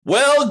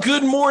Well,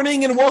 good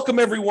morning and welcome,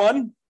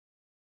 everyone.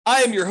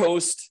 I am your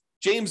host,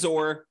 James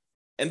Orr,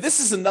 and this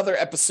is another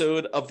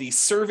episode of the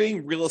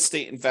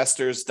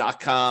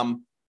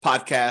ServingRealEstateInvestors.com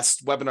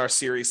podcast, webinar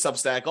series,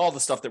 Substack, all the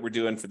stuff that we're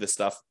doing for this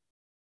stuff.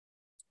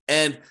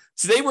 And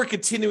today we're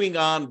continuing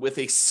on with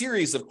a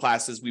series of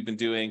classes we've been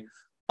doing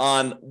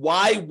on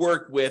why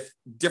work with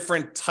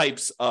different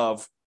types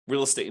of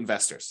real estate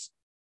investors.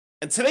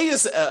 And today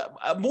is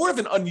a more of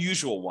an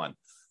unusual one.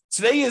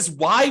 Today is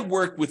why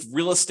work with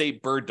real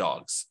estate bird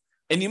dogs.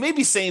 And you may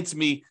be saying to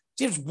me,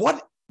 James,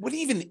 what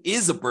even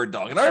is a bird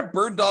dog? And are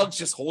bird dogs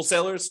just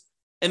wholesalers?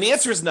 And the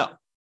answer is no.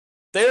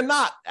 They're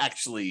not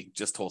actually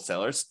just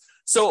wholesalers.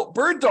 So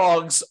bird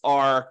dogs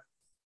are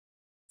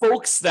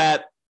folks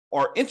that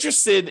are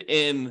interested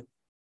in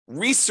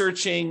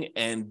researching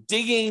and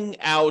digging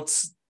out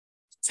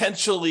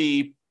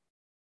potentially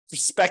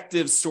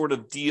prospective sort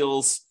of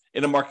deals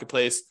in a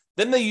marketplace.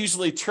 Then they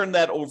usually turn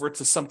that over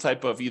to some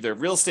type of either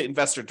real estate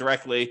investor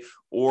directly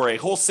or a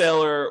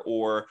wholesaler,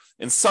 or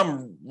in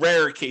some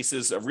rare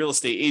cases, a real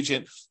estate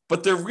agent.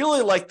 But they're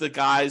really like the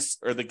guys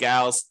or the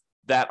gals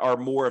that are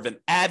more of an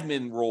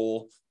admin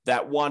role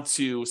that want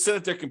to sit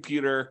at their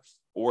computer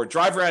or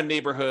drive around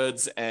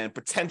neighborhoods and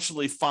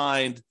potentially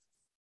find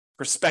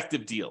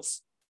prospective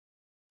deals.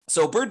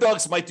 So bird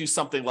dogs might do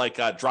something like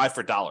Drive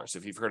for Dollars,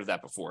 if you've heard of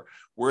that before,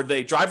 where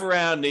they drive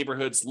around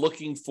neighborhoods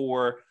looking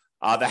for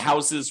the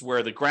houses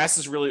where the grass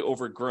is really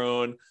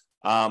overgrown,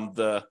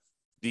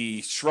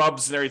 the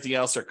shrubs and everything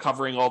else are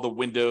covering all the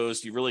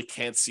windows. You really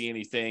can't see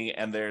anything,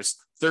 and there's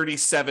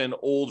 37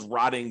 old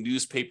rotting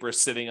newspapers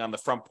sitting on the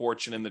front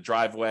porch and in the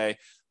driveway,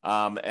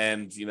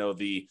 and you know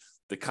the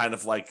kind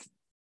of like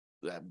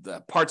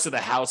the parts of the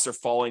house are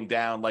falling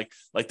down. Like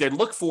they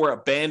look for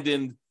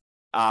abandoned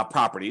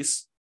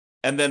properties.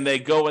 And then they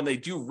go and they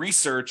do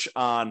research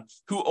on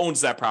who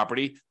owns that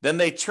property. Then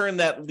they turn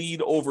that lead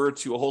over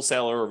to a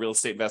wholesaler or a real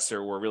estate investor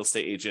or a real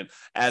estate agent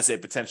as a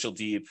potential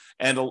deed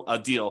and a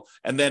deal.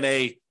 And then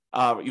a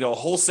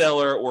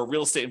wholesaler or a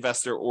real estate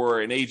investor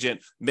or an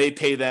agent may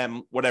pay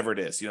them whatever it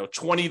is,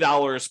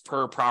 $20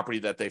 per property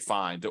that they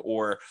find,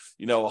 or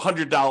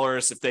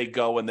 $100 if they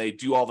go and they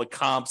do all the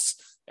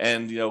comps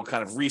and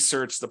kind of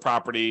research the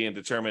property and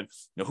determine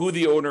who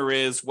the owner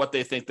is, what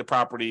they think the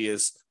property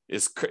is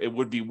it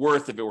would be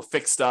worth if it were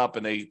fixed up,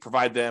 and they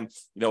provide them,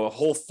 a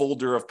whole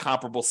folder of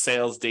comparable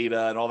sales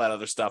data and all that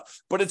other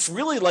stuff. But it's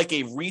really like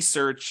a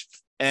research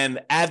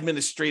and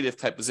administrative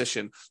type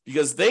position,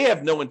 because they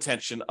have no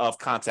intention of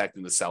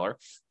contacting the seller.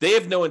 They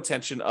have no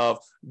intention of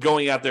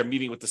going out there,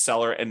 meeting with the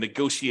seller and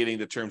negotiating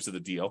the terms of the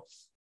deal.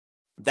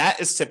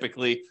 That is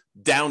typically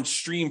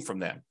downstream from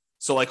them.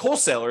 So like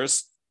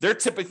wholesalers, they're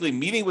typically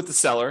meeting with the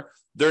seller.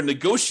 They're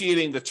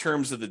negotiating the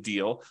terms of the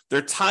deal.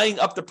 They're tying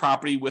up the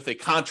property with a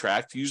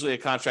contract, usually a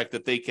contract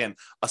that they can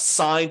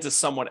assign to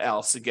someone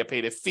else and get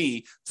paid a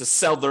fee to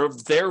sell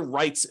their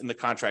rights in the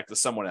contract to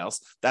someone else.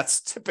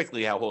 That's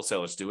typically how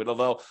wholesalers do it,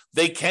 although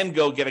they can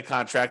go get a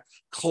contract,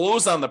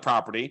 close on the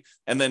property,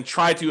 and then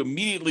try to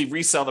immediately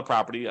resell the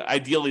property,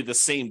 ideally the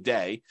same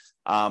day,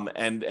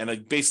 and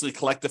basically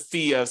collect a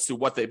fee as to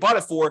what they bought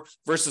it for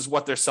versus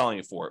what they're selling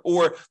it for.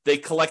 Or they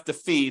collect a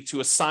fee to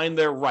assign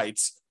their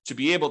rights to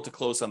be able to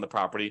close on the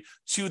property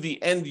to the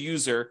end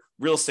user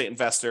real estate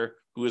investor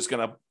who is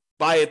going to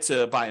buy it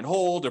to buy and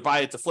hold, or buy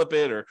it to flip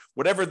it, or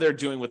whatever they're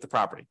doing with the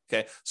property.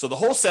 Okay. So the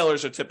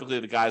wholesalers are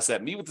typically the guys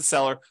that meet with the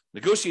seller,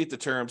 negotiate the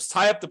terms,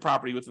 tie up the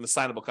property with an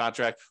assignable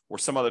contract or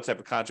some other type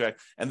of contract,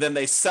 and then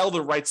they sell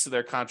the rights to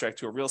their contract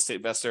to a real estate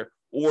investor,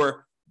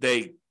 or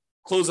they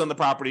close on the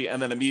property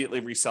and then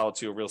immediately resell it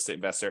to a real estate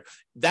investor.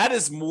 That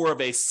is more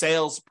of a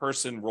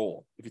salesperson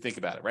role, if you think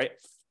about it, right?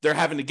 They're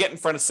having to get in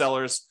front of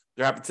sellers.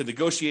 They're having to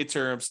negotiate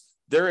terms.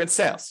 They're in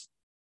sales.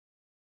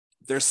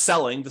 They're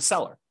selling the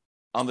seller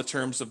on the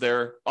terms of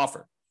their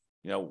offer.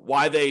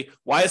 Why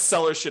a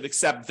seller should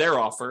accept their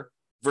offer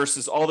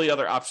versus all the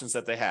other options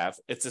that they have.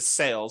 It's a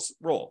sales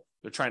role.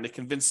 They're trying to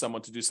convince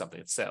someone to do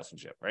something. It's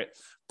salesmanship, right?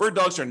 Bird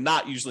dogs are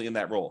not usually in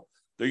that role.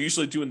 They're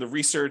usually doing the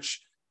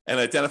research and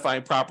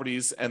identifying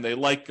properties, and they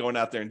like going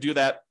out there and do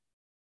that.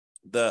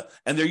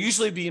 And they're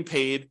usually being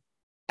paid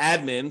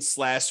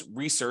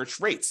admin/research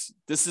rates.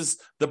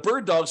 The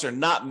bird dogs are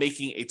not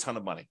making a ton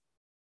of money,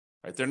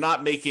 right? They're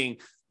not making,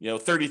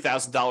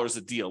 $30,000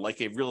 a deal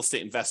like a real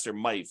estate investor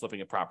might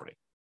flipping a property,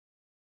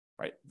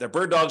 right? Their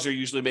bird dogs are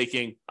usually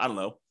making, I don't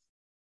know,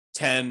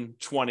 $10,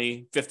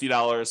 $20,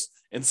 $50.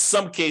 In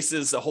some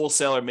cases, a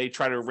wholesaler may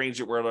try to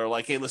arrange it where they're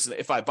like, hey, listen,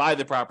 if I buy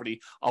the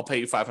property, I'll pay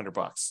you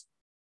 $500,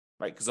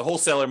 right? Because a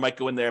wholesaler might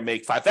go in there and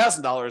make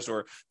 $5,000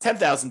 or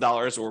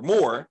 $10,000 or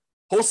more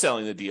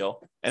wholesaling the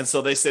deal. And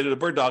so they say to the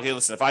bird dog, hey,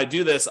 listen, if I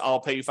do this, I'll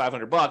pay you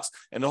 $500.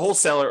 And the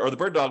wholesaler or the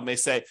bird dog may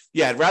say,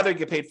 yeah, I'd rather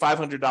get paid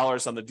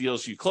 $500 on the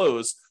deals you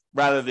close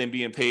rather than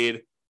being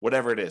paid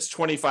whatever it is,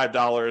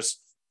 $25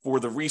 for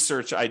the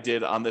research I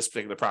did on this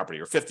particular property,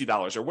 or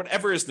 $50 or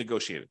whatever is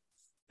negotiated.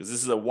 Because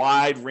this is a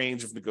wide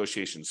range of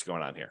negotiations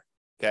going on here.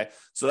 Okay,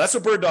 so that's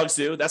what bird dogs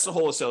do. That's what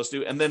wholesalers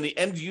do. And then the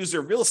end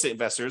user real estate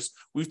investors,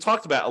 we've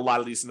talked about a lot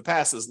of these in the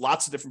past. There's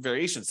lots of different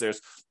variations. There's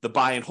the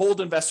buy and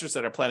hold investors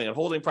that are planning on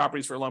holding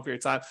properties for a long period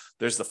of time.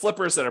 There's the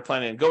flippers that are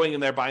planning on going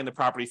in there, buying the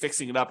property,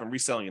 fixing it up and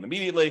reselling it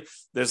immediately.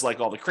 There's like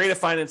all the creative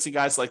financing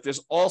guys. Like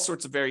there's all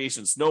sorts of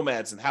variations,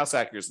 nomads and house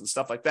hackers and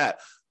stuff like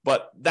that.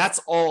 But that's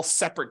all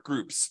separate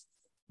groups.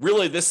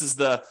 Really, this is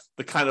the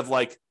kind of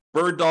like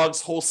bird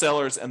dogs,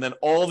 wholesalers, and then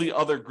all the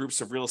other groups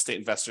of real estate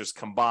investors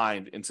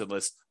combined into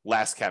this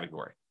last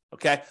category.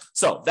 Okay,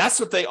 so that's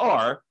what they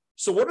are.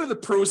 So what are the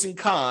pros and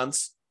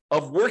cons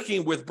of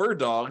working with bird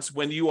dogs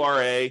when you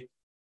are a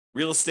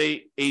real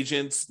estate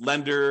agent,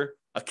 lender,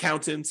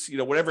 accountant,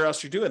 whatever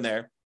else you're doing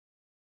there?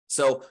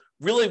 So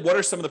really, what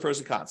are some of the pros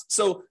and cons?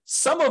 So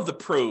some of the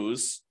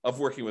pros of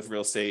working with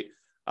real estate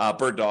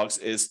bird dogs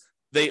is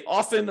they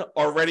often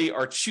already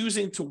are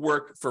choosing to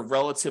work for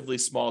relatively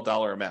small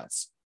dollar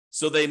amounts.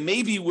 So they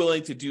may be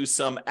willing to do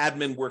some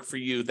admin work for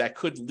you that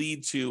could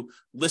lead to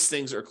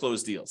listings or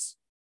closed deals.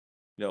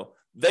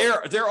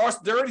 They're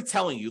already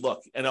telling you,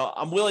 look,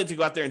 I'm willing to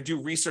go out there and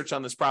do research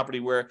on this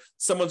property where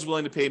someone's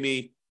willing to pay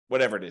me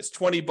whatever it is,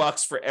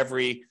 $20 for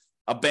every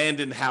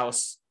abandoned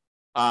house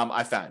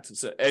I found.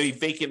 So any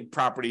vacant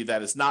property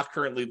that is not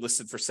currently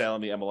listed for sale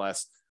in the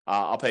MLS,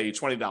 I'll pay you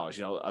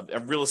 $20. A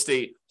real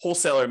estate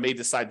wholesaler may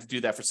decide to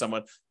do that for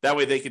someone. That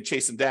way they could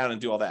chase them down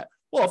and do all that.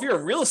 Well, if you're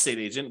a real estate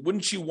agent,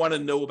 wouldn't you want to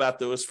know about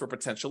those for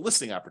potential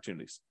listing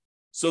opportunities?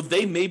 So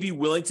they may be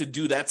willing to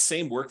do that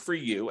same work for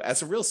you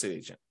as a real estate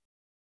agent.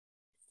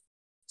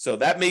 So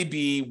that may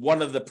be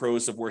one of the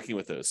pros of working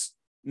with those.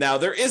 Now,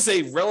 there is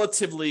a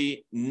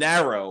relatively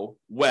narrow,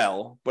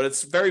 but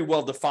it's very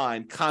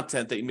well-defined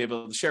content that you may be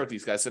able to share with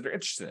these guys that are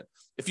interested in.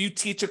 If you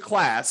teach a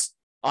class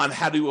on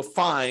how to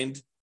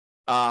find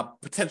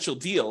potential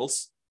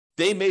deals,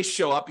 they may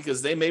show up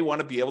because they may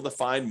want to be able to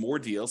find more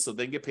deals so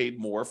they can get paid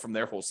more from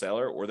their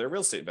wholesaler or their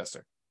real estate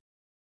investor.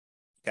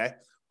 Okay.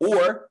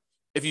 Or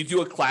if you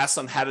do a class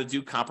on how to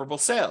do comparable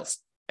sales,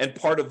 and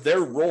part of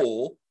their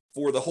role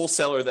for the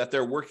wholesaler that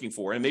they're working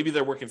for, and maybe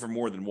they're working for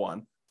more than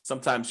one.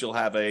 Sometimes you'll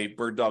have a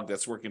bird dog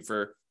that's working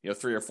for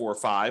 3 or 4 or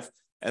 5,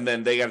 and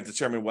then they got to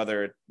determine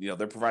whether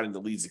they're providing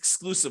the leads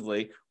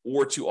exclusively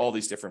or to all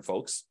these different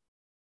folks.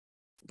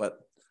 But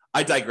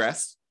I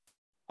digress.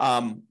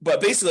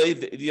 But basically,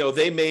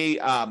 they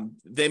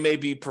may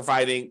be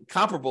providing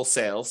comparable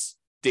sales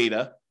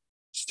data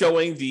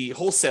showing the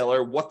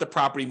wholesaler what the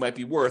property might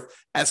be worth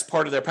as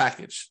part of their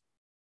package.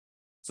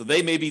 So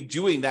they may be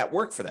doing that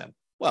work for them.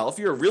 Well, if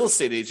you're a real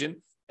estate agent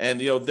and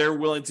they're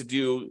willing to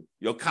do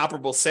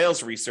comparable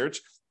sales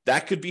research,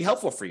 that could be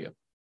helpful for you.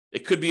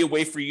 It could be a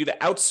way for you to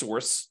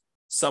outsource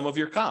some of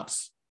your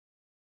comps.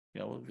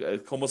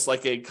 Almost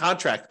like a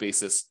contract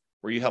basis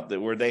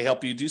where they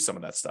help you do some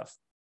of that stuff.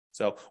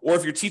 So, or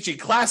if you're teaching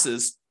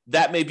classes,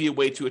 that may be a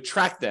way to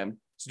attract them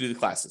to do the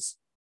classes.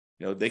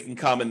 They can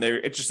come and they're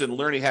interested in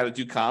learning how to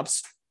do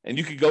comps, and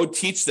you could go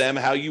teach them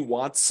how you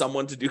want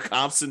someone to do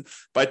comps, and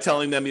by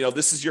telling them,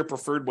 this is your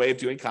preferred way of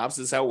doing comps,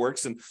 this is how it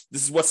works, and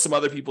this is what some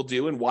other people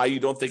do, and why you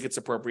don't think it's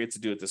appropriate to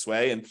do it this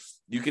way. And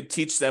you could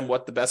teach them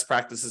what the best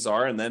practices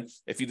are, and then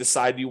if you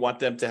decide you want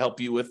them to help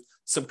you with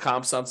some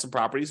comps on some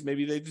properties,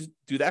 maybe they just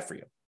do that for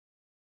you.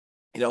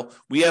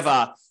 We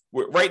have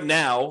right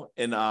now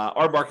in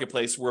our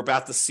marketplace, we're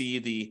about to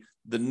see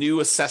the new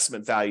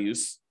assessment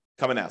values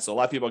coming out. So a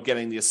lot of people are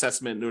getting the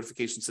assessment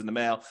notifications in the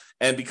mail.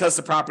 And because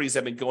the properties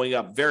have been going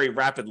up very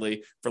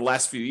rapidly for the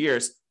last few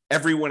years,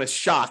 everyone is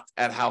shocked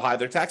at how high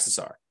their taxes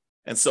are.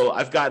 And so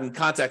I've gotten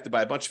contacted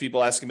by a bunch of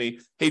people asking me,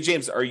 hey,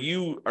 James, are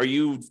you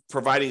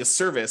providing a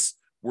service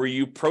where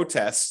you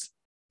protest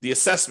the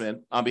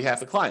assessment on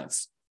behalf of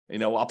clients?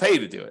 I'll pay you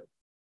to do it.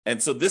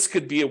 And so this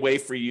could be a way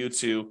for you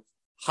to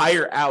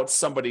hire out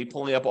somebody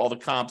pulling up all the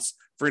comps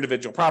for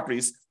individual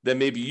properties, then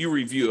maybe you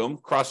review them,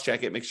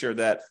 cross-check it, make sure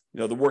that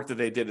the work that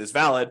they did is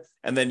valid,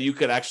 and then you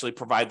could actually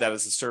provide that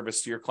as a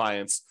service to your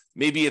clients.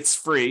 Maybe it's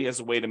free as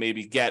a way to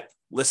maybe get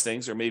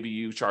listings, or maybe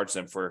you charge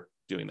them for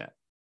doing that.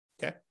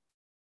 Okay.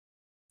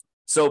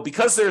 So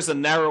because there's a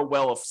narrow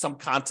well of some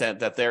content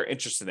that they're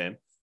interested in,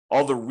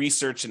 all the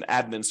research and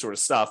admin sort of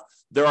stuff,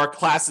 there are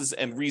classes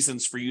and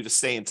reasons for you to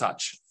stay in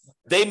touch.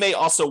 They may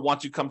also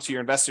want to come to your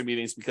investor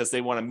meetings because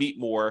they want to meet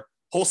more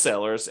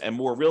wholesalers and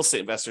more real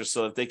estate investors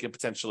so that they can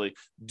potentially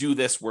do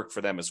this work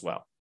for them as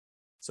well.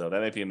 So that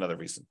might be another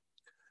reason.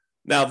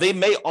 Now, they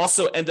may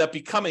also end up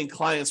becoming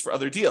clients for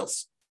other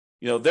deals.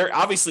 They're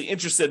obviously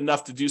interested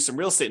enough to do some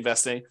real estate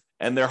investing,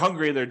 and they're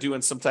hungry. They're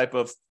doing some type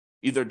of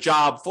either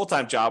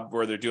full-time job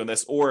where they're doing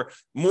this, or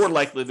more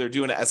likely they're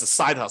doing it as a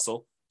side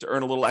hustle to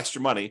earn a little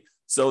extra money.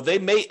 So they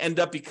may end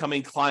up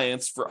becoming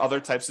clients for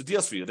other types of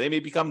deals for you. They may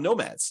become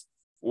nomads,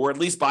 or at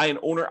least buy an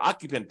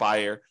owner-occupant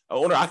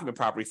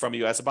property from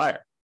you as a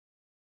buyer.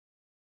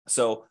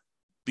 So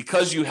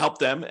because you help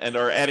them and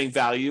are adding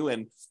value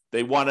and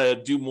they want to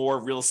do more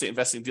real estate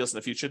investing deals in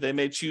the future, they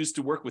may choose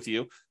to work with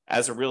you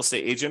as a real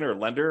estate agent or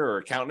lender or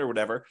accountant or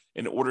whatever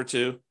in order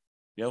to,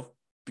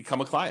 become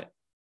a client.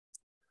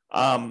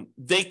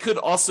 They could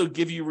also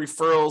give you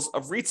referrals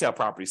of retail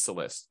properties to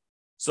list.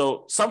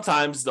 So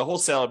sometimes the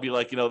wholesaler will be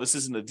like, this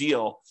isn't a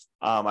deal.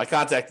 I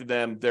contacted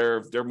them.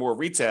 They're more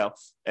retail,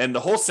 and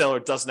the wholesaler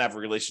doesn't have a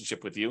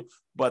relationship with you.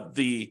 But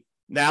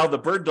now the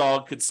bird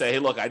dog could say, hey,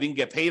 look, I didn't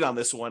get paid on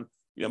this one.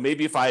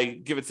 Maybe if I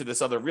give it to this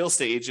other real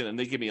estate agent and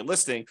they give me a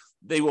listing,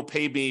 they will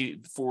pay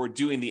me for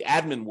doing the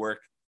admin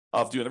work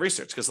of doing the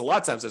research. Because a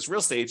lot of times as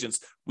real estate agents,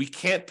 we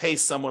can't pay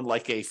someone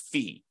like a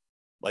fee,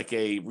 like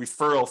a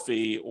referral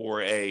fee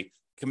or a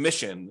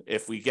commission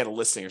if we get a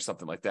listing or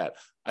something like that.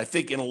 I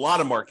think in a lot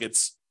of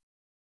markets,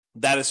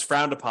 that is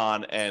frowned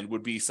upon and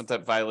would be some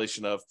type of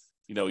violation of,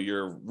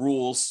 your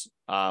rules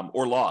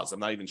or laws. I'm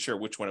not even sure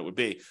which one it would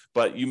be,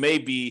 but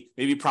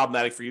maybe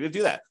problematic for you to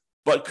do that.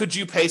 But could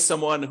you pay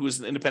someone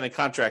who's an independent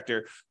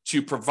contractor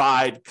to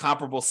provide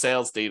comparable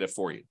sales data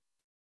for you?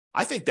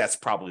 I think that's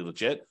probably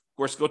legit. Of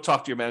course, go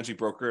talk to your managing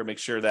broker and make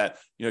sure that,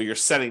 you're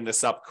setting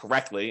this up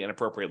correctly and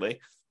appropriately,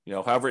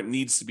 however it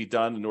needs to be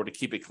done in order to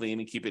keep it clean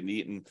and keep it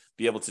neat and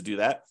be able to do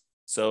that.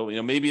 So,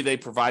 maybe they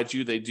provide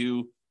you, they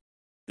do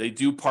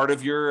part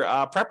of your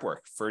prep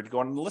work for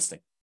going on the listing.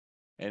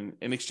 And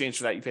in exchange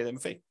for that, you pay them a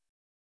fee.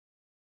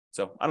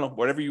 So I don't know,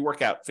 whatever you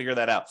work out, figure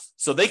that out.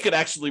 So they could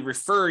actually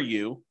refer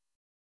you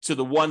to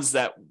the ones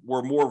that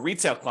were more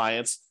retail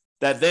clients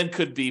that then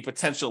could be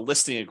potential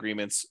listing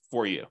agreements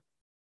for you.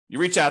 You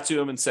reach out to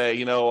them and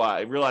say, I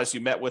realized you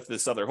met with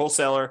this other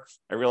wholesaler.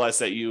 I realized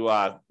that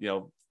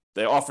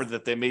the offer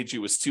that they made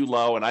you was too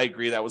low, and I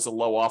agree that was a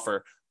low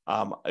offer.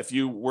 If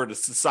you were to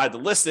decide to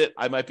list it,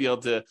 I might be able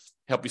to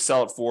help you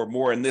sell it for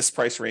more in this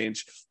price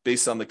range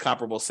based on the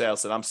comparable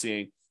sales that I'm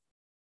seeing.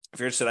 If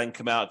you're interested, I can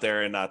come out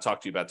there and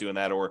talk to you about doing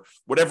that, or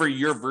whatever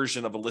your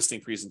version of a listing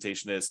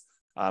presentation is.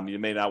 You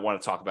may not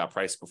want to talk about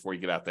price before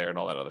you get out there and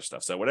all that other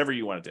stuff. So whatever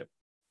you want to do.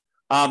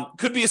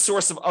 Could be a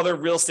source of other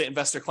real estate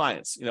investor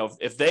clients.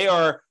 If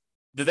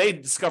they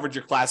discovered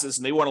your classes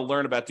and they want to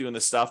learn about doing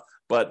this stuff,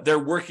 but they're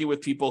working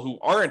with people who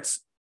aren't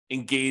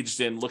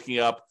engaged in looking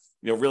up,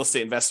 real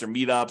estate investor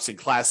meetups and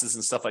classes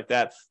and stuff like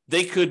that,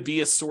 they could be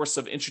a source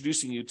of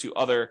introducing you to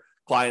other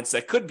clients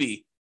that could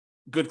be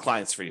good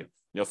clients for you.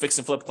 Fix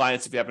and flip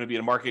clients if you happen to be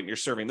in a market and you're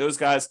serving those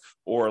guys,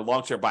 or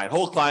long-term buy and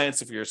hold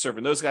clients if you're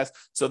serving those guys.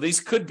 So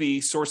these could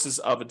be sources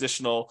of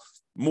additional,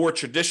 more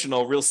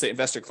traditional real estate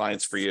investor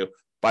clients for you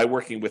by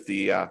working with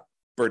the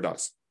bird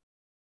dogs.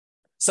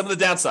 Some of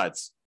the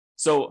downsides.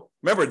 So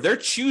remember,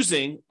 they're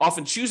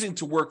often choosing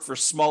to work for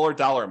smaller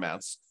dollar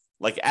amounts,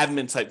 like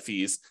admin type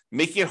fees,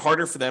 making it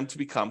harder for them to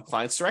become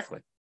clients directly.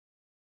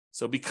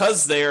 So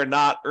because they are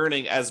not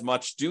earning as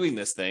much doing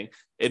this thing,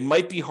 it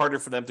might be harder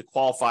for them to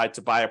qualify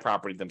to buy a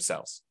property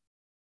themselves.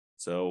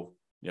 So,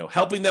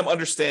 helping them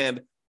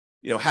understand,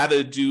 how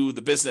to do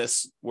the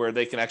business where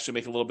they can actually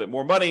make a little bit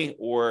more money,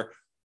 or,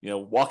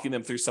 walking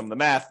them through some of the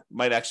math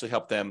might actually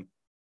help them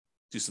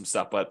do some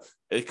stuff. But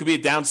it could be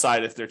a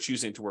downside if they're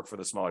choosing to work for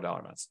the smaller dollar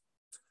amounts.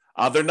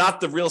 They're not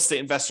the real estate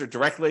investor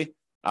directly.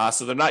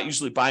 So they're not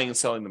usually buying and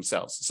selling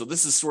themselves. So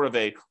this is sort of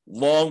a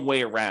long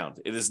way around.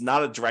 It is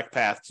not a direct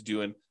path to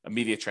doing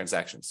immediate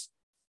transactions.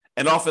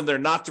 And often they're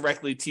not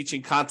directly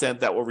teaching content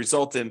that will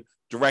result in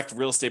direct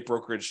real estate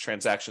brokerage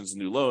transactions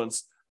and new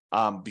loans,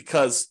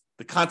 because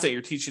the content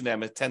you're teaching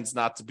them, it tends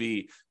not to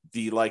be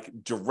the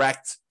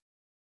direct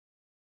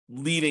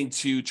leading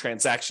to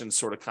transaction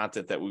sort of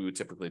content that we would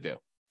typically do.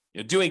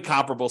 Doing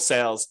comparable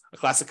sales, a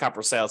class of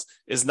comparable sales,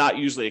 is not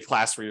usually a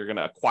class where you're going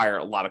to acquire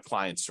a lot of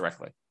clients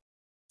directly.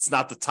 It's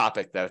not the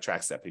topic that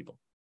attracts that people.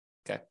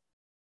 Okay.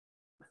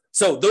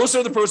 So those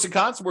are the pros and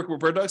cons of working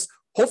with bird dogs.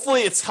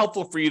 Hopefully it's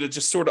helpful for you to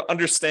just sort of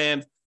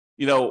understand,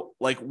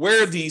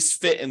 where these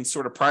fit in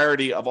sort of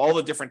priority of all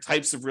the different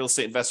types of real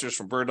estate investors,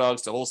 from bird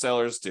dogs to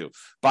wholesalers to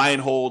buy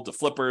and hold to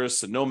flippers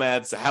to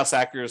nomads to house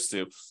hackers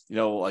to,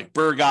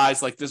 bird guys.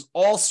 There's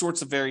all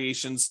sorts of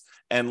variations.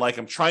 And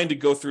I'm trying to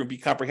go through and be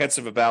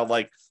comprehensive about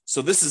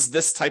so this is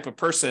this type of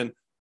person.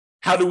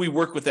 How do we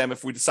work with them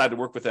if we decide to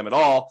work with them at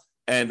all?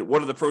 And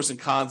what are the pros and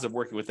cons of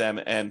working with them?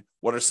 And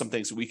what are some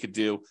things that we could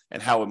do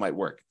and how it might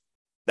work?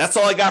 That's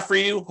all I got for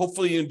you.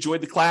 Hopefully you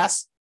enjoyed the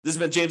class. This has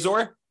been James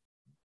Orr.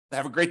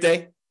 Have a great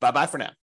day. Bye-bye for now.